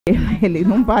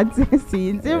Numpatse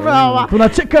sinzi baba.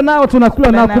 Tunacheka nao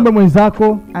tunakula nao kumbe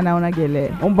mwenzako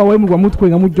anaonagire. Umva wewe mugwa mutwe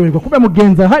ngamuryoherwa kumbe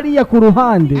mugenza hariya ku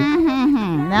ruhande.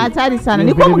 Na hatari sana.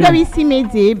 Niko mugabisi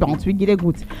imeze bon twigire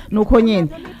gute. Nuko nyene.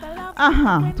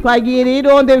 Aha, twagiye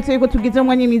rero ndetse yuko tugize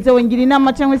umwanya mwiza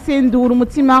w'Ngirinama cyangwa se ndura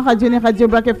umutima radio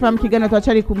Black FM kigana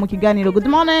twacari ku mukiganiro. Good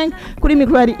morning. Kuri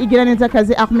micro ari Igiraneza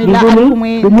kaze Ahmeda ari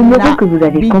kumwe. Le numéro que vous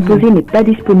avez composé n'est pas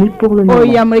disponible pour le moment.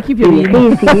 Oya mureki ibyo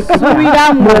bintu.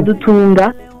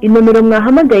 Muradutunga inomero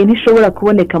mwahamagaye ntishobora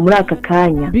kuboneka muri aka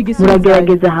kanya.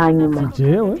 Muragerageza hanyuma.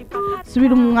 Jewe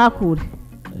subira umwakure.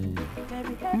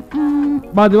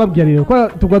 Bade babwirire ko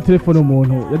tugwa telefone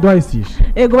umuntu yaduhaye sije.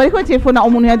 Ego bariko telefone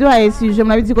umuntu yaduhaye sije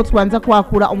murabizi ko twanza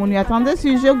kwakura umuntu yatanze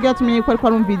sije kugira tumenye ko ariko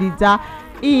arumviriza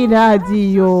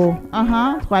iradio.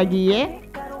 Aha twagiye.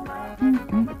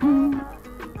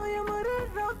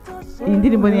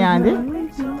 Indirimbo ni yande?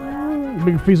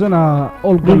 Big Fizo na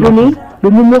All Désolé, le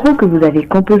numéro que vous avez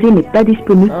composé n'est pas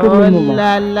disponible pour le moment.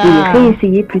 Veuillez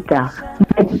réessayer plus tard.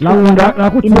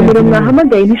 Inomero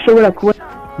mwahamagaye ntishobora kuba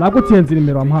Nakutiyenze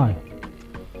nimero ampaye.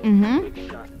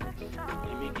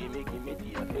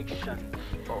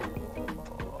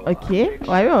 Ok,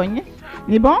 wabonye?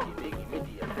 Ni bon?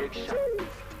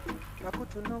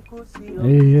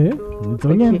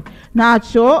 Nzonye.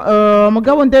 Nacho,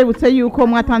 mugabo ndebutse yuko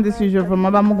mwatanze suje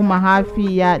vraiment bamuguma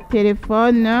hafi ya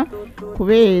telefone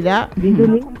kubera.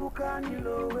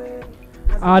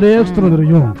 Are turondero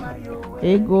yo.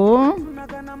 Ego.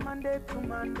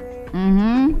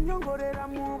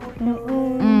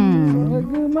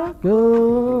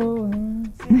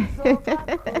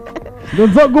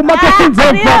 Nzoguma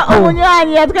takinzova.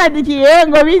 Umunywanyi yatwandikiye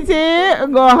ngo bite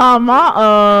ngo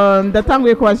hama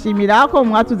ndatanguye kubashimira ko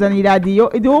mwatuzanira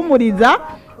radio iduhumuriza.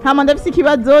 Hama ndafise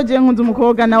ikibazo je nkunze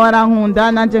umukobwa nawe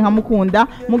arankunda nanje nkamukunda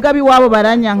mugabi wabo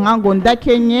baranyanka ngo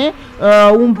ndakenye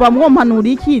wumva mwompanura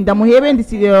iki ndamuhebe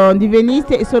ndi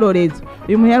Veniste isororezo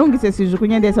uyu muntu yarungise sije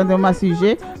kunyende sanze mu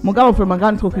masije mugabo from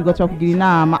ngani twokwirwa twakugira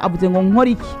inama avuze ngo nkora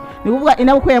iki ni kuvuga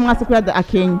inabo yamwase kuri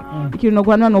akenya ikintu no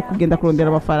guhanwa no kugenda kurondera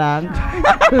amafaranga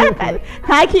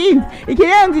nta kindi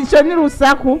ikirenze ico ni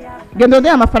rusaku gendo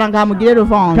ndera amafaranga hamugire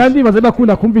revanche kandi baze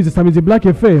bakunda kumviza Samizi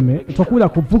Black FM twakunda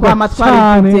kuvuga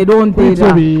amatwari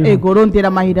rondera ego rondera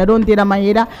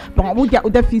amahera bon burya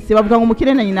udafise bavuga ngo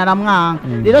mukire na nyina aramwanka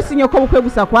rero sinyo ko bukwe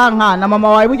gusa kwanka na mama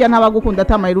wawe burya ntabagukunda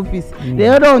atamahera ufise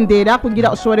rero rondera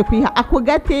kugira ushobore kwiha ako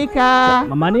gateka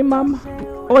mama ni mama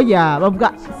oya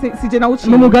bavuga sije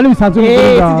nawuciye n'umugani bisanzwe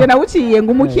muvuga sije nawuciye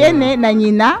ngo umukene na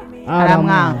nyina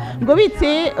aramwanka ngo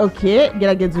bitse okay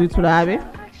gerageza ubiturabe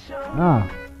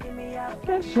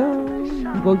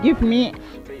go give me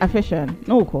affection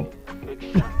nuko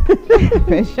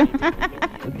affection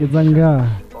gezanga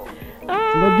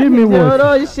go give me what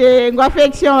oroshe ngo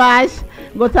affection wash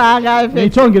ngo tanga affection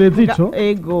icongereza ico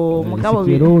ego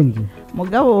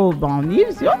mugabo bon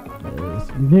nivyo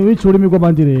ntiwicura imigwa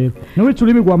bandi rero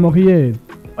ntiwicura imigwa Moriel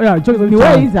oya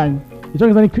icongereza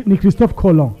ni Christophe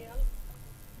Colomb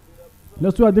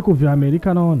Lasu a découvert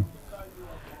America none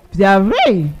vya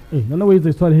vrai none wize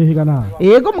histoire hehe na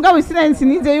ego mugabo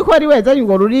sinize yuko ari weza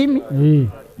ngo rurimi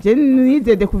je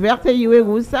nize découverte yiwe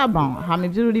gusa bon hama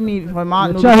ivy'ururimi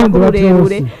vraiment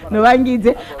n'ururerure no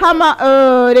bangize hama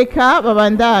reka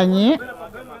babandanye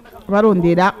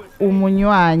barondera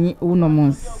umunywanyi uno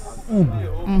munsi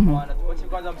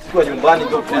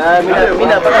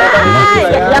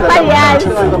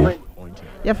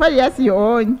yafari yasi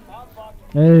yonye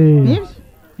nivyo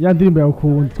ya ndirimbo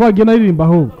yakunda twagiye naririmba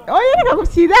ahubwo oya reka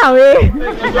gufyirawe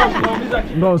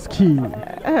ndoski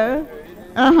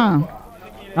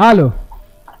Allo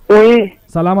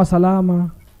salama Sa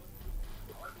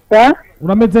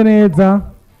urameze neza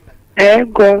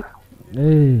Ego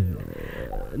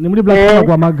ni muri Black FM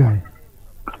gwamagaye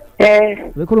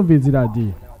Ureko urumviza radio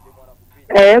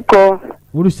Ego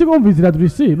Urusigo umviza radio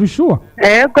rushua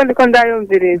Ego ndiko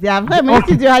ndayumviriza Vyavwe muri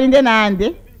studio hari nde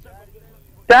nande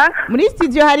muri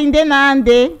studio hari nde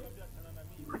nande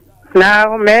na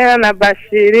Omera na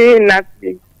Bashiri na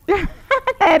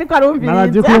ariko arumviriza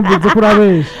radio kumviza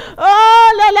kurabesha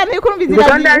lala ni kumviza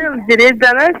radio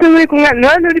ndayumviriza nase muri kumwe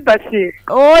none uri Bashiri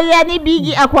oya ni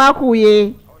bigi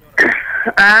akwakuye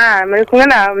muri kumwe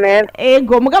na Omera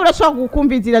ego mugabo urashobora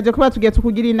gukumviza radio kuba tugiye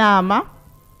tukugira inama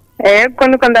ego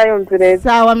niko ndayumviriza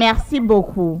sawa merci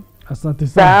beaucoup asante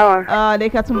sana sawa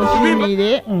reka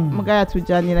tumushimire mugaya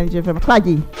tujanira nje vraiment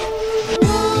twagiye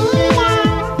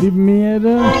bimera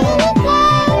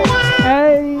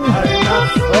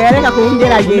oya reka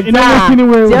kungerageza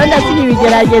jewe ndasiga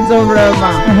ibigeragezo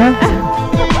vraiment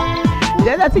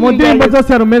Modimbo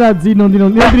zose arumera zino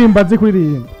ndirimba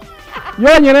zikuririmba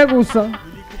yonyene gusa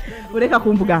ureka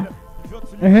kumvuga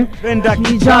Penda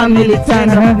kijana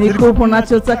nilitenda nikupo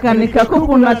nachotaka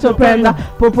nikakupo nachopenda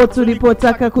popo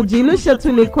tulipotaka kujilusha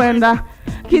tulikwenda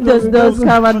kidosdos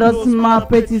kama dos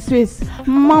mapeti Swiss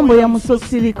mambo ya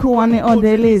msosi ilikuwa ni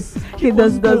odelis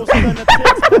kidosdos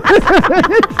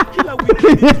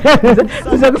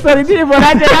tuzakusaidia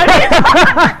bonaje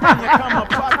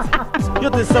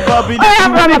yote sababu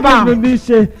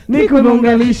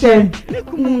nikunungalishe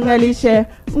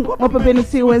wapepeni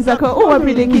si wenzako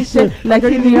uwapilikishe,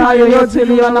 lakini hayo yote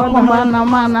liona kwa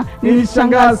maana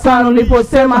nilishangaa sana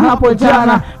uliposema hapo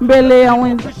jana mbele ya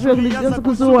wenzio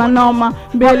kuzua noma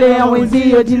mbele ya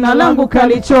wenzio jina langu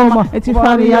kalichoma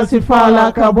etifari ya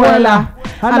sifala kabwela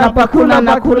anapakula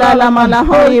na kulala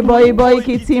malahoi boy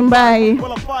kitimbai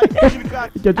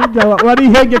wari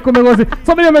hege kumengozi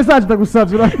somebody message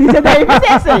takusavira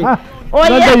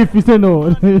ifise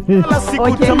no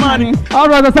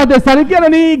alright asante sana kila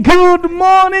ni good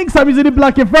morning Sangiza ni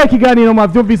black and fake kiganiro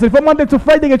mavyumvise from Monday to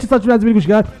Friday gachisa tunazibiri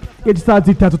gushika gachisa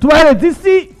zitatu tubahere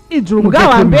disi ijuru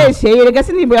mugawa mbeshe yerega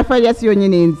sinimbo yafari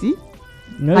yasiyonye nzi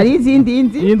ari izindi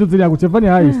yindu ziri yagucevani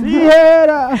hayi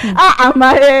ihera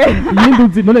amahera yindu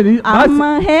ziri none ni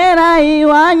amahera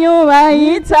iwanyu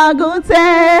bayitagutse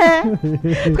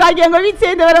twagiye ngo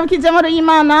bitsende baramukije muri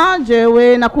Imana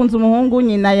jewe nakunze umuhungu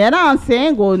nyina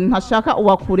yaranse ngo ntashaka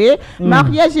uwakure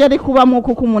mariage yari kuba mu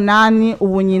kuko 8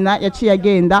 ubu nyina yaciye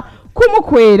agenda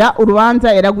kumukwera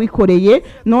urubanza yaragwikoreye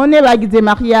none bagize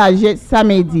mariage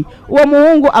samedi uwo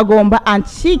muhungu agomba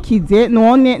ancikize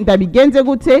none ndabigenze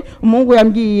gute umuhungu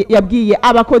yabwiye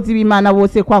abakozi b'Imana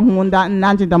bose kwa nkunda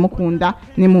nanje ndamukunda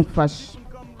nimufashe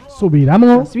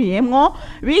subiremwo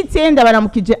bitsenda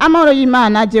baramukije amahoro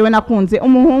y'Imana jewe nakunze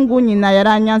umuhungu nyina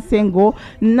yaranyanse ngo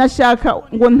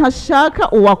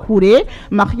ntashaka uwakure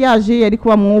mariage yari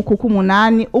kuba mu kuko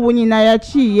 8 ubu nyina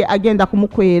yaciye agenda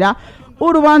kumukwera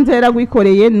urubanza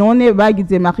yaragwikoreye none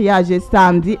bagize mariage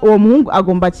samedi uwo muhungu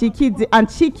agomba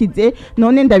ancikize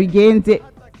none ndabigenze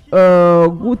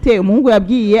gute umuhungu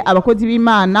yabwiye abakozi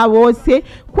b'Imana bose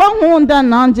kwa nkunda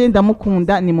nanje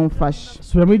ndamukunda nimumfashe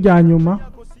subiramo ijya nyuma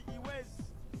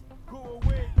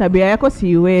tabia yako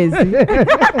siwezi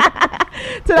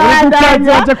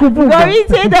turandanya ngo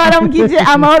bitsenda baramukije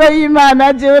amahoro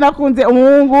y'Imana jewe nakunze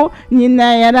umuhungu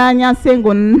nyina yaranyanse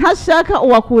ngo ntashaka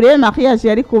uwakure mariage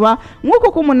yari kuba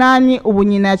nkuko ku 8 ubu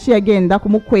nyina yaciye agenda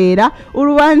kumukwera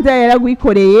urubanza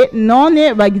yaragwikoreye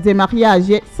none bagize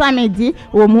mariage samedi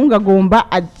uwo muhungu agomba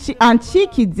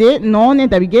ancikize none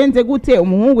ndabigenze gute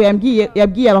umuhungu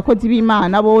yabwiye abakozi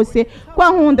b'Imana bose kwa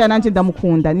nkunda nanje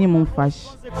ndamukunda nimumfashe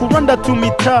kuranda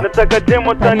tumita nataka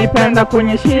demo tanipenda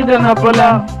kwenye shida na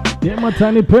bala demo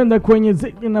tanipenda kwenye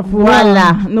ziki na furaha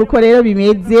wala nuko rero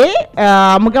bimeze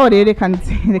mugabo rero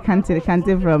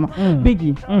rekanze vraiment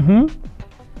bigi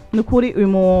nukuri uyu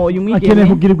mwigeme akeneye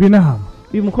kugirirwa inama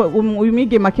uyu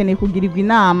mwigeme akeneye kugirirwa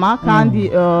inama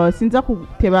kandi sinza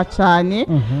kuteba cyane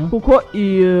kuko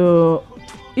iyo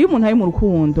umuntu ari mu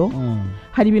rukundo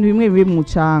hari ibintu bimwe bibe mu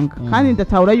mucanga kandi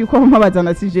ndatahura yuko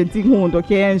mpabazana sijeti inkundo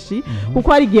kenshi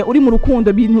kuko hari gihe uri mu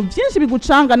rukundo ibintu byinshi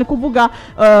bigucanga ni kuvuga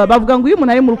bavuga ngo iyo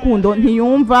umuntu ari mu rukundo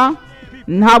ntiyumva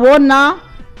ntabona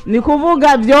ni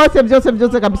kuvuga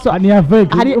byose kabisa ni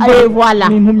avec hari voilà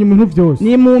ni impumyi mu bintu byose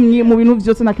ni impumyi mu bintu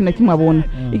byose nta kintu na kimwe abona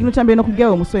ikintu cyambere no kubwira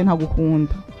uwo musore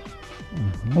ntagukunda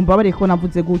umbabare ko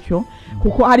navuze gutyo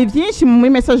kuko hari byinshi mu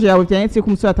message yawe byanditse ko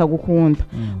umusore atagukunda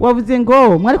wavuze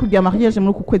ngo mwari kugira mariage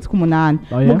muri ku kwezi k'8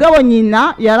 mugabo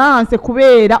nyina yaranse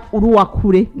kubera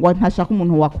uruwakure ngo ntashaka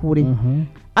umuntu wakure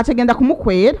acagenda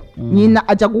kumukwera nyina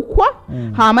aja gukwa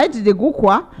hama yije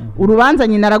gukwa urubanza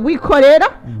nyina aragwikorera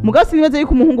mugabo sinibaze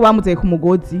yuko umuhungu bamuzeye ku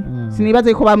mugozi sinibaze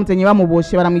yuko bamuzenye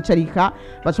bamuboshe baramwicarika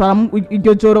bacwara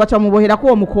iryo joro bacamubohera ko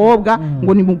uwo mukobwa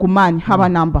ngo ni mugumane haba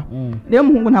namba rero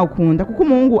umuhungu ntawukunda kuko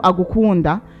umuhungu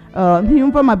agukunda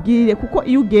ntiyumva amabwire kuko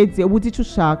iyo ugeze ubuzi ico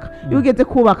ushaka iyo ugeze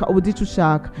kubaka ubuzi ico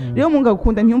ushaka rero umuhungu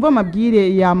agukunda ntiyumva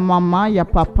amabwire ya mama ya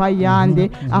papa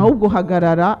yande ahubwo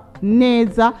hagarara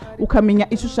neza ukamenya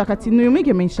ico ushaka ati n'uyu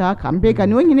mwigeme nshaka mbega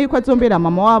niwe nyine yuko azombera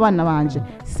mama w'abana banje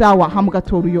sawa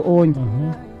hamugatora uyo onye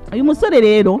uyu musore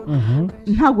rero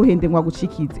nta guhende ngo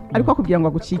agucikize ariko akubwira ngo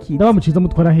agucikize ndabamuciza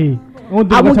mutwara he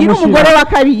amugira umugore wa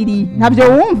kabiri ntabyo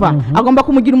wumva agomba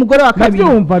kumugira umugore wa kabiri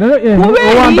nabyumva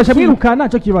wambasha mwirukana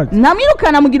cyo kibazo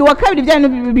namwirukana mugira wa kabiri bya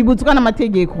bibuzwa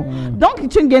n'amategeko donc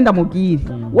icyo ngenda mubwire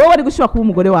wowe ari gushobora kuba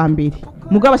umugore wa mbere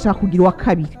mugabo ashaka kugira wa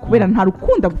kabiri kubera nta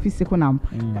rukunda gufise ko namba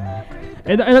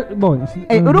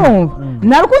urumva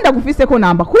nta rukunda gufise ko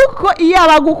namba kuko iyo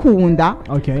abagukunda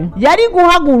yari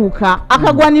guhaguruka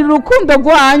akagwanira urukundo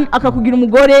rwanyu akakugira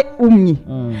umugore umwe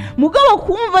mugabo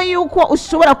kumva yuko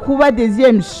ushobora kuba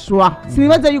deuxième choix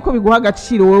sinibaza yuko biguha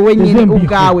agaciro wowe nyine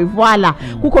ubwawe voilà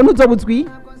kuko ntuzobuzwi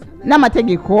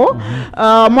n'amategeko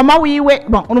mama wiwe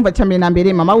urumva cyambere na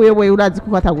mbere mama wiwe urazi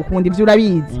kuko atagukunda ivyo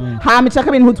urabizi hama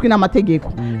icaka bintu hutwi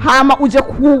n'amategeko hama uje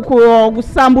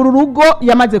gusambura urugo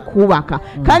yamaze kubaka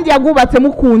kandi yagubatse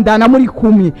mukundana muri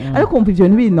kumwe ariko umva ivyo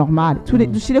ntibiri normal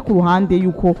dushire ku ruhande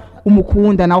yuko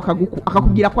umukunda nawe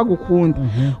akakubwira ko agukunda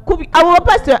abo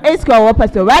bapastor eske abo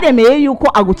bapastor baremeye yuko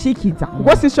agucikiza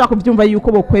kuko sinshaka kuvyumva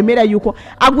yuko bokwemera yuko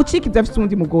agucikiza afite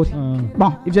undi mugore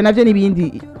ivyo navyo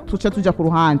nibindi tuja ku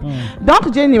ruhande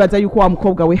donc je nibaza yuko wa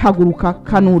mukobwa we haguruka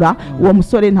kanura uwo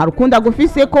musore nta rukunda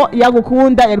agufise ko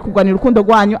yagukunda yari kugwanira urukundo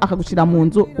rwanyu akagushira mu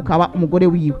nzu ukaba umugore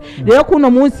wiwe rero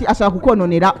kuno munsi ashaka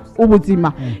kukononera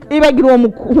ubuzima ibagira uwo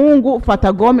muhungu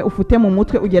fata gome ufute mu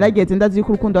mutwe ugerageze ndazi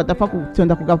yuko urukundo adapfa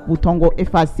kutonda butongo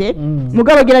efase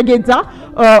mugabo gerageza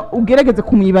ugerageze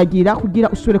kumwibagira kugira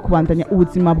usubire kubandanya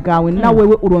ubuzima bwawe na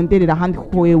wewe uronderera handi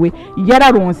kuko wewe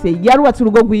yararonse yarubatse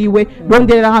urugo rwiwe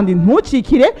ronderera handi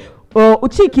ntucikire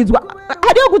ucikizwa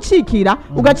hariyo gucikira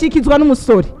ugacikizwa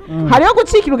n'umusore hariyo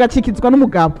gucikira ugacikizwa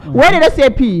n'umugabo wewe rero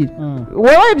sepire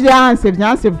wewe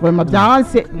byanse vraiment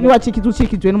byanse niwacikizwa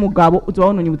ucikijwe n'umugabo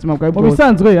uzabononye ubuzima bwawe bwose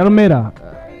bisanzwe yaromera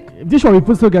byisho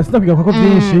bifuza gasa ndavuga ko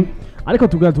byinshi ariko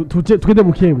twende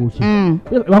bukebuke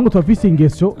bangu twafise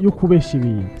ingeso yo kubesha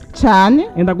ibintu cyane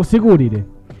enda gusigurire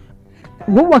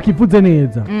wowe wakivuze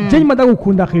neza je nyuma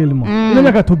ndagukunda kelmo ino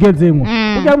myaka tugezemo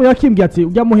ugira mu yakimbye ati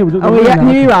ujya muhebuze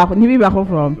nibibaho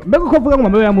from mbego ko vuga ngo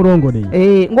mama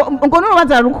yamurongoreye ngo no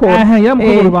baza rukora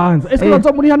yamukora urubanza eske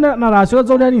nazo muri hana narasho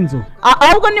zo ari inzu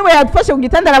ahubwo niwe yatfashe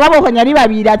kugitandara babohonya ari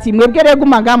babiri ati mwebwe rego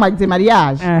magamagize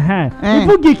mariage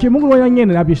ivuga iki mungu wo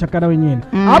nyene nabishaka nawe nyene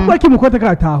ahubwo iki mukote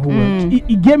karatahuwe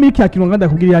igeme iki akinonga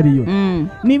ndakubwira yariyo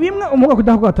ni bimwe umuga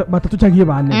kudahuga batatu cyagiye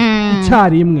bane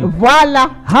icyarimwe voilà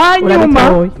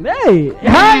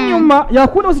hanyuma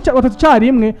yakunda batatu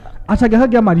cyarimwe acaga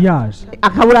haga mariage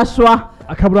akabura shwa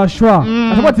ashobora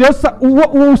yesa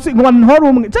uwo ngo ntoro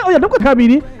umwe oya nubwo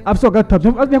kabiri afise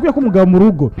gatatu yakuye ko umugabo mu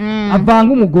rugo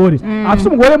avanga umugore afise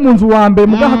umugore mu nzu wa mbere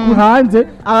mugaha ku hanze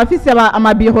abafise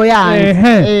amabiho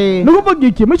yanze nukuvuga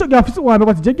iki muri cyo gafise wa mbere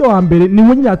bati jeje wa mbere ni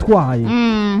munyi yatwaye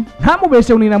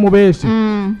ntamubeshe unina mubeshe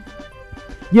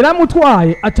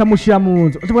yaramutwaye acamushira mu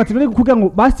nzu avuga ati kugira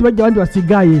ngo basi bajya abandi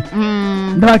basigaye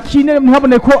ndakine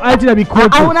muhabone ko agira bikoze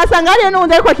aho nasanga ari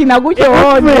n'undi ariko kinagutyo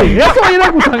yeso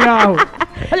yire gusangaho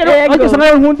ariko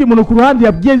sanga nkundi muntu ku ruhande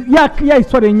ya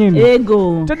histoire nyene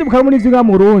yego cyane mukara muri ivyo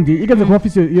mu Burundi igeze kuba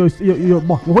afise yo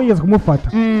ngo yeze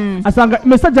kumufata asanga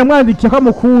message amwandikiye ko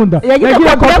amukunda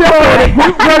yagira ko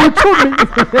bari 10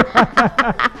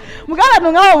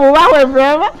 mugaba ngabo bubahwe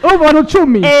brava ubu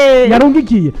 10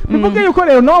 yarungikiye bivuge yuko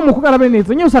rero no mukugara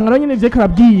beneza nyine usanga nyine ivyo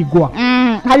karabwigwa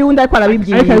hari undi ariko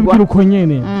arabibwirwa uko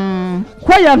nyene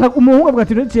kwa yanka umuhungu avuga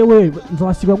ati jewe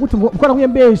nzobasigwa gute ukora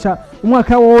nk'embesha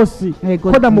umwaka wose ko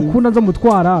ndamukunda nzo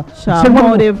mutwara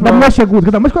ndamwashe gute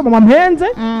ndamwashe ko mama mpenze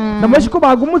ndamwashe ko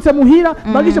bagumutse muhira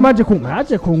bagishe maje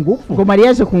ku ngufu ngo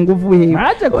mariage ku ngufu he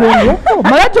maje ku ngufu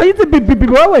mariage yize bibi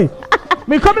wewe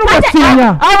mikomero basinya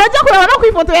abaje kuraba no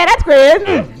kwifoto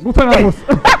yaratwene gutanga gusa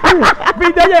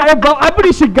bidaye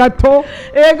aburishi gato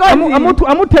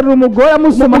amuterura umugore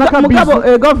amusoma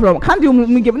nakabisa government kandi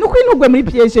umugebe nuko inugwe muri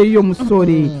piège yiyo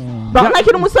musore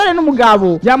bakakira umusore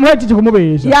n'umugabo yamuhejeje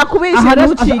kumubesha yakubeshe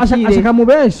n'ucikire ashaka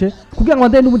mubeshe kugira ngo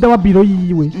ndende n'ubuda wa biro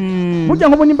yiwe burya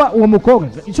nko nimba uwo mukobwa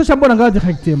ico cyambona ngaje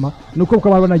directement nuko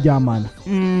ukaba banaryamana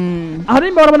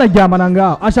aharimba banaryamana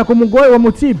ngaho ashaka umugore wa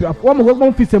mutipe wa mugore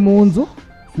bamufise mu nzu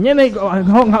nyene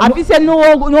afise no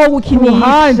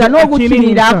gukinisha no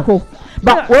gukinirako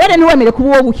wewe niwemere kuba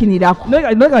uwo gukinirako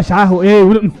nega shaho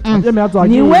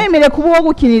niwemere kuba uwo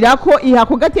gukinirako iha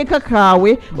ku gateka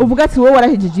kawe uvuga ati wowe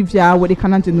warahejeje ivyawe reka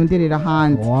nanje nonderera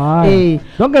handi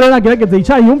donc rero nagerageza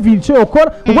icyayi yumvira icyo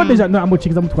ukora kuko deja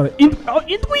amucikiza mutwara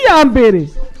indwi ya mbere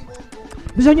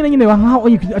deja nyine nkaho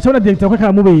acabona directeur ko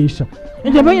karamubesha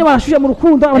Nje mwenye barashusha mu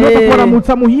rukundo abantu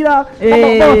bakakuramutsa muhira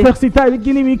bafexita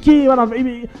ibigini biki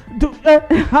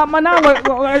hama nawe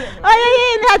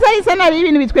ni hatari sana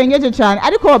ibintu bitwengeje cyane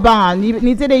ariko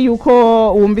nizere yuko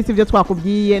wumvise ivyo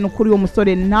twakubwiye n'ukuri uwo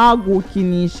musore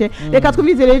ntagukinishe reka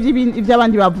twumvizere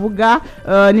ivy'abandi bavuga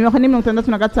ni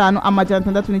 65 amajana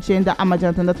 69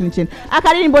 amajana 69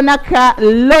 akaririmbo naka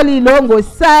loli longo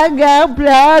saga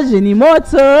plage ni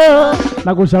moto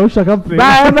nagushausha ka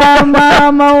baba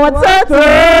mama what's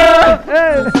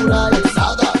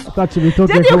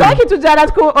Jadi ukaki tujara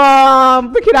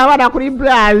tukira abana kuri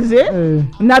plage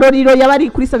na roriro yabari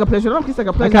kuri saga plage no kuri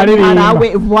saga plage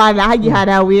harawe voilà hagi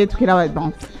harawe tukira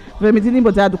bon vraiment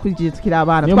indirimbo zadukurije tukira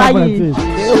abana twayi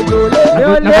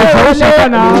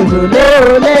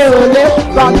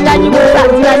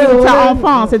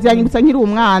enfance ziranyibutsa nkiri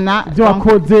umwana byo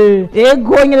wakoze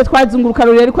ego nyine twazunguruka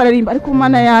roriro ariko ararimba ariko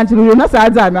mana yanje roriro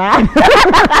nasazana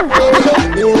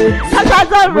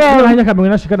asazana hanya kamwe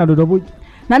nashikana roriro buryo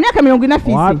na myaka 40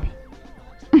 afise wapi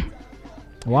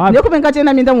niyo kubenga je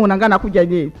na minda muna ngana kurya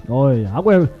je oya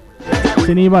agwe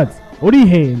sinibaza uri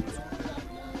henze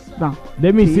ba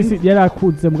demi sisi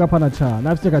yarakuze mugapana cyane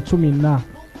afite ka 10 na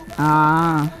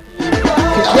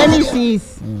demi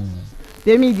sisi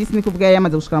demi disi ni kubwa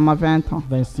yamaze gushikana ma 20 ans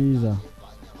 26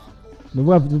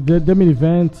 nuvuga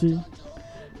 2020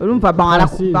 urumva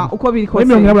barakuba uko biri kose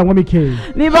nimwe ngabamwe mikeye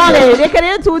ni bale reka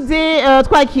rero tuzi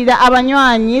twakira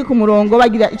abanywanyi ku murongo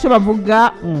bagira ico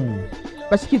bavuga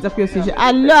bashikiza kwiyosije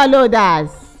allo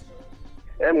das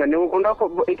emwe ni ukunda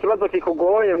ko ikibazo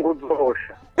kikugoye ngo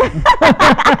uzosha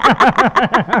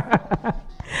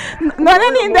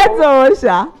none ni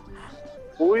ndazosha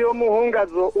uyo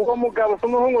muhungazo uwo mugabo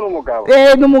umuhungu n'umugabo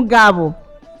n'umugabo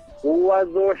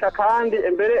uwazosha kandi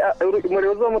mbere muri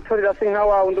uzomuturira si nka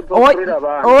wawe uzomuturira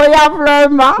abandi oya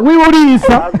vrema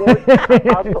wiurisa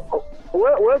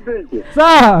we zije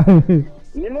sa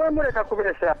nimwe mureka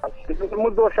kubesha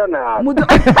muzosha nabi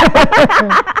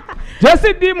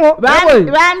Jesse Dimo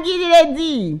bambwirire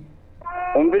di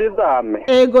umvirizame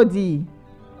ego di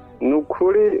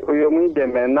nukuri uyo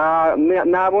mwigeme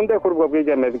nabunde kuri ubwo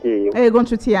bwigeme bwiwe ego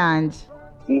nshuti yanje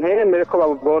ntemere ko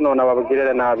babubwonona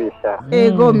babugirire nabisha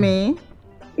ego me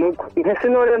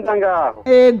ntesinorenda ngaho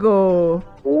ego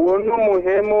uwo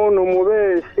n'umuhemu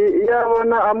n'umubeshi iyo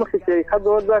abona amufitiye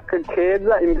ikazoza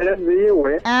keza imbere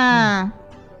ziwe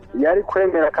yari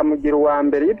kwemera akamugira uwa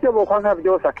mbere ibyo bokwa nka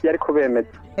byose akiyari kubemeza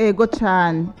ego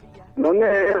cyane none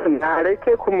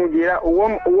ntareke kumugira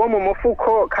uwo mu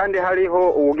mufuko kandi hariho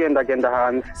uwugendagenda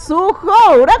hanze suko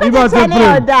urakoze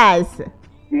cyane odase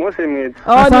umunsi mwiza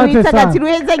nubitagati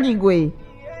ruheza gigwe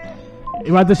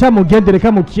ibaze sha mugendere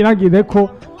kamukirangire ko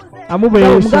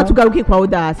amubesha muga tugaruki kwa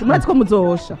odase muratse ko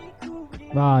muzosha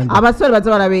abasore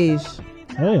baza barabesha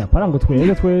apara ngo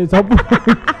tweza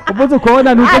ubuze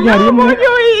kubona nuko hari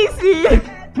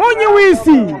munyu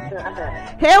wisi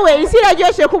hewe isi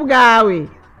iraryoshe ku bwawe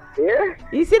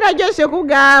isi iraryoshe ku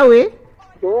bwawe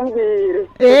tumbire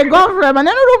ego vrema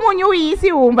none uri umunyu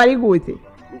w'isi wumva ari gute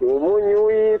umunyu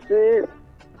w'isi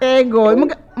ego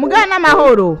mugana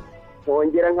amahoro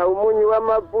wongera nka umunyu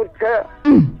w'amavuta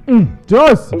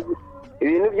byose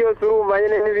ibintu byose urumanye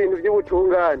n'ibintu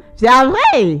by'ubutungane vya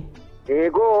vrai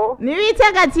ego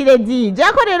nibitagatire di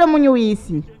jako rero munyu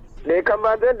w'isi reka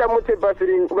mbanze ndamutse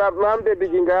basiri bambe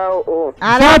bigingaho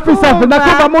safi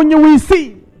ndakumva munyu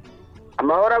w'isi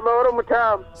amahoro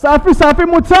mutamu safi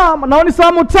mutamu naho ni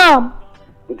sawa mutamu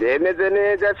ndemeze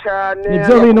neza cyane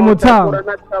nibyo bintu mutamu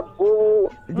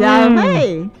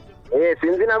vyawe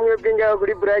sinzi namwe bw'ingaho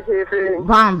kuri Black FM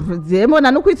bamvu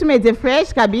zemona nuko itumeze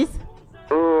fresh kabisa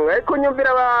ariko nyumvira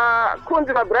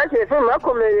abakunzi ba Black FM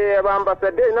bakomeye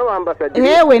abambasaderi n'abambasaderi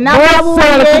hewe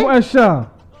nababuye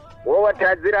wowe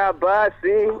atazira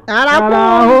basi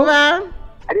arakumva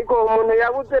ariko umuntu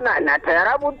yabuze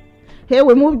natayarabuze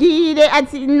hewe mubwire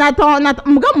ati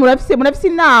muga murafise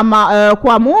inama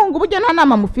kwa Mungu buryo nta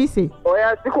nama mufise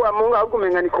oya si kwa Mungu ahubwo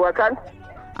umenga ni kuwa kane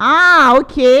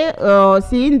okay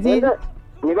sinzi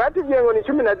nibatubwiye ngo ni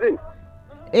 14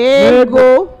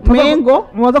 ego mengo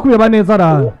mubaza kuyeba neza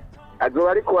ara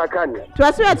azoba ari kuwa kane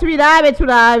turasubira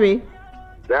turabe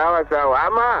sawa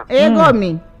ama ego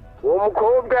mi uwo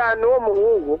mukobwa n'uwo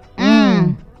muhungu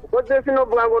uko zese no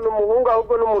bwango n'umuhungu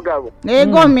ahubwo n'umugabo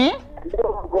ego mi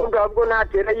umukobwa ahubwo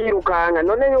natera yirukanka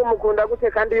none yumukunda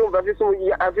gute kandi yumva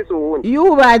afise uwundi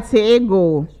yubatse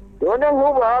ego none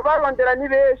nk'ubu abarondera ni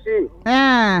benshi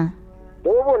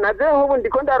ubu naze nk'ubu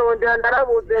ndiko ndarondera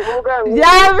ndarabuze nk'ubwa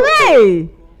yawe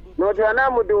notera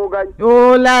namuduganye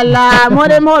oh la la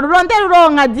more urondera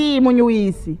uronka di munyu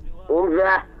w'isi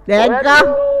umva rega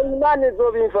imana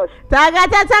izobimfasha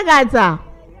tagata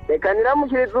reka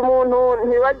niramukiriza umuntu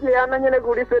ntibagiye hano nyene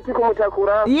kuri seti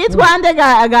kumutakura yitwa nde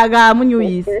ga munyu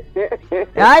w'isi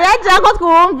yaja ko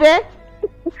twumve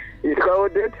yitwa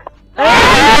Odeta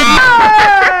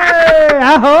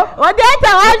aho Odeta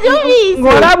wavyumvise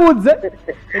ngorabuze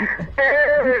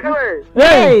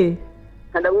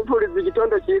ndamupfuriza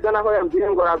igitondo cyiza naho yambwiye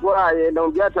ngo aragwaye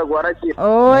ndamubwira atagwara kira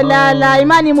oh la la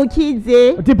imana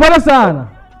imukize utipora sana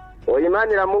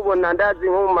Imana iramubona ndazi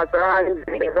nko mu masaha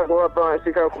ndeka kuba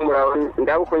bashika kumuraba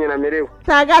ndabukonye namerewe.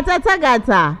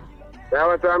 Tagata.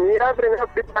 Yawa twamwira frenga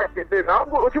fitake.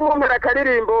 Ahubwo ukimumpera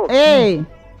karirimbo.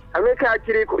 Ameka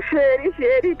akiri ku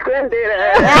sheri twendera.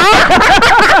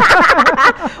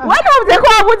 Wanavuze ko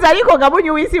wabuze ariko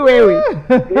gabunyu wisi wewe.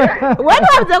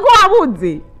 Wanavuze ko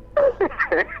wabuze.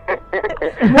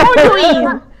 Munyu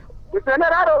wisi. Usana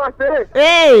raro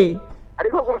base.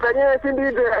 Ariko kumfanye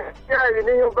sindije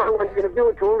ibi niyo ngo ibintu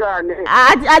by'ubutungane.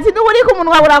 Ati n'uburi ku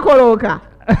munwa burakoroka.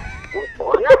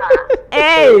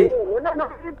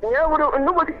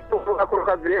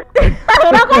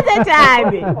 Urakoze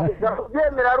cyane.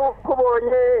 Byemera ari uko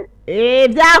ubonye.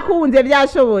 Byakunze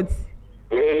byashobotse.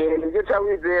 Nibyo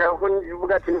cyawizera kuko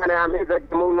nivuga ati mwana yameza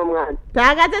mu no mwana.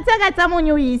 Tagata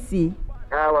munyu wisi.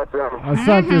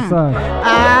 Asante sana.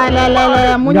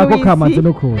 La munyu wisi.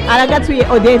 Aragatuye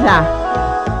Odeta.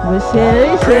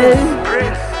 Musheri.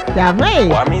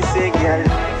 Davai.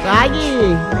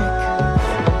 Sagi.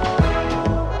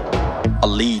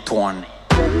 Elite one.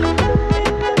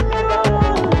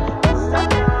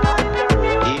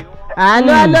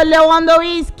 Allo Lewando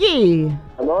Whisky.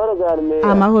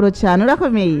 Amahoro cyane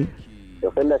urakomeye.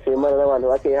 Yofenda shimana n'abantu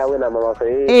bake hawe na mama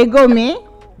fe. Egome.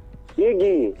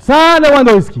 Yigi. Sana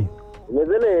Lewando Whisky.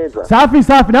 Meze neza.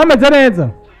 Safi nameze neza.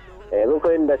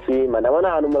 Nuko ndashima ndabona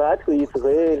ahantu muratwe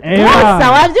yitwe.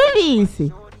 Wasa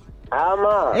wabyumvise.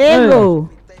 Ama. Ego.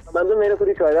 Bandu mere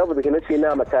kuri cyo yavuze kino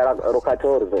cy'inama cya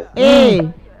Rokatorzo.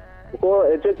 Kuko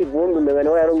ejo kivumbi mbega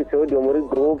niwe yarumutse audio muri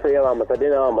groupe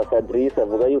y'abambasaderi n'abambasadrice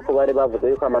avuga yuko bari bavuze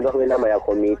yuko amanza kuba inama ya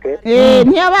komite.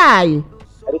 Ntiyabaye.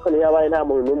 Ariko ntiyabaye nta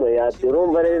muntu n'umwe yati.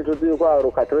 Urumva rero tuzi yuko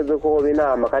Rokatorzo ko hoba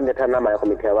inama kandi atari inama ya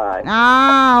komite yabaye.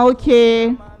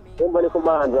 Okay. Urumva niko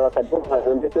manza bakaduha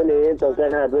ndetse neza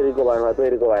kandi nta dorigo abantu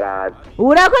badorigo baraza.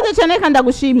 Urakoze cyane kandi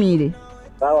agushimire.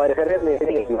 Bawa reka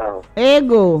rene naho.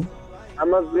 Ego.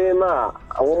 Amazema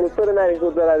uwo musore nari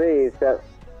kuzarabesha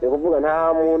kuvuga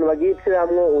nta muntu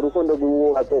bagiciramwo urukundo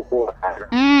rw'uwo atokora.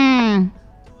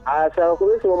 Ashaka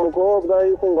kubesha uwo mukobwa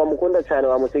yuko ngo amukunda cyane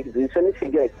wamusekizisha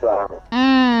n'ikigira kibaho.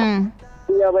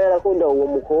 Yaba yarakunda uwo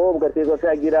mukobwa tego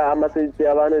cyagira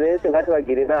amasezerano abantu benshi ngati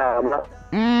bagira inama.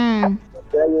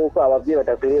 Yuko ababyeyi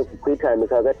batakwiriye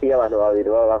kwitamika hagati y'abantu babiri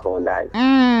baba bakundanye.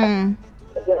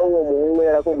 Uwo muhungu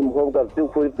yarakunda umukobwa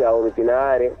by'ukuri bya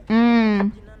originale.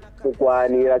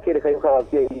 Kugwanira kereka yuko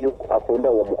ababyeyi yuko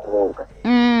akunda uwo mukobwa.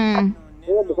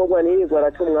 Uwo mukobwa nirirwa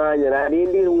araca umwanya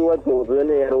narindi wiwe azuzuye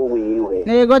neza uwiwe.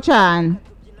 Yego cyane.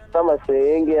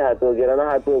 Amasenge hatogera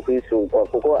n'ahato kwishurwa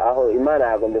kuko aho Imana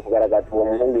yagombe kugaragaza uwo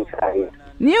muhungu icyayi.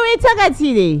 Ni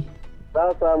witagatire.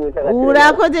 Sasa mwitagatire.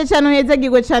 Urakoze cyane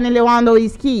uhezagirwe cyane Lewando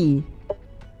Whisky.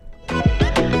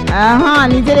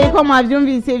 Nizere ko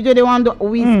mwabyumvise ibyo Lewando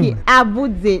Whisky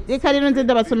avuze. Reka rero nze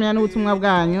ndabasomera n'ubutumwa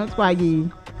bwanyu twagiye.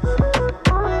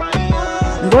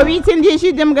 Ngo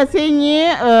bitsindishije mu Gasenyi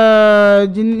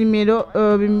nimero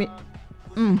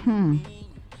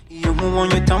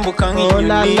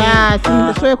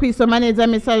sindashoboye kwisoma neza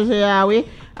message yawe.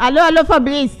 Allo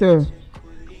Fabrice.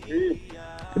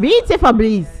 Bitse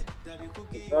Fabrice.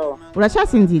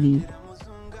 Uracyasinziriye?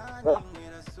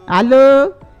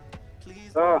 Allo.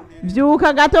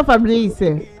 Byuka gato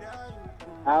Fabrice.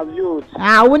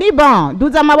 Uni bon,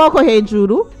 duza amaboko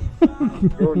hejuru.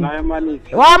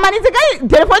 Wamanitse kandi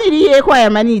telefone irihe ko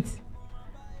yamanitse?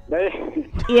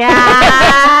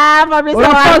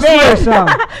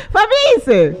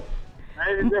 Fabrice.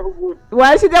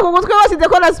 Washize ku gutwi washize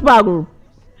ko na spago.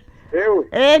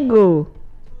 Ego.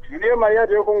 Niyo Maria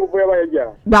yo kunguvu yabaye jya.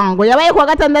 Bango yabaye kwa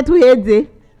gatandatu heze.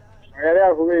 Yari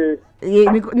yakubeye.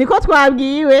 Niko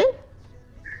twabwiwe.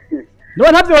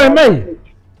 None ntabyo wemeye.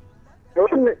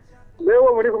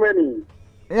 Leo muri kumeni.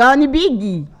 Ni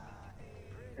bigi.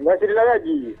 Ngashirira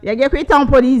yagiye. Yagiye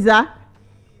kwitamporiza.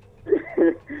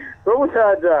 Ko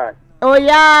musaza.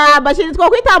 Oya, bashiri two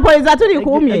kwitamporiza turi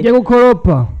kumwe. Yagiye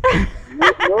gukoropa.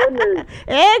 None.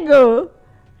 Ego.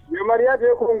 Niyo Maria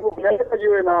yo kunguvu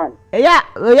yagiwe nani?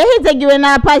 Yahizegiwe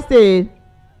na pasteur.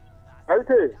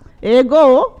 Ate?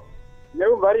 Ego.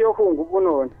 Niyo bari yo kunguvu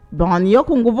none. Bani yo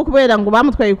kunguvu kubera ngo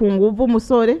bamutwaye kunguvu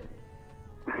umusore.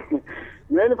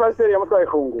 Nene pasteur yamutwaye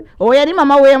kunguvu. Oya ni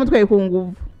mama we yamutwaye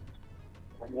kunguvu.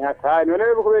 Nyaka none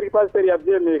kubera pasteur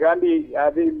yabyemeye kandi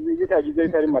bitagize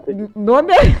bitari mategeko.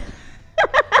 None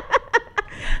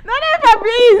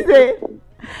Fabrice.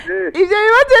 Ivyo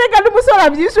bibazo reka n'umusore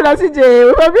abyishura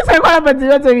sijewe. Fabrice ko arabaza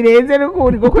ibibazo birenze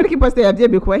n'ukuri kuko iki pasteur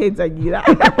yabyemeye kubahezagira.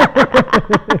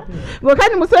 Ngo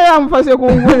kandi umusore yamufashe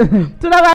kunguvu.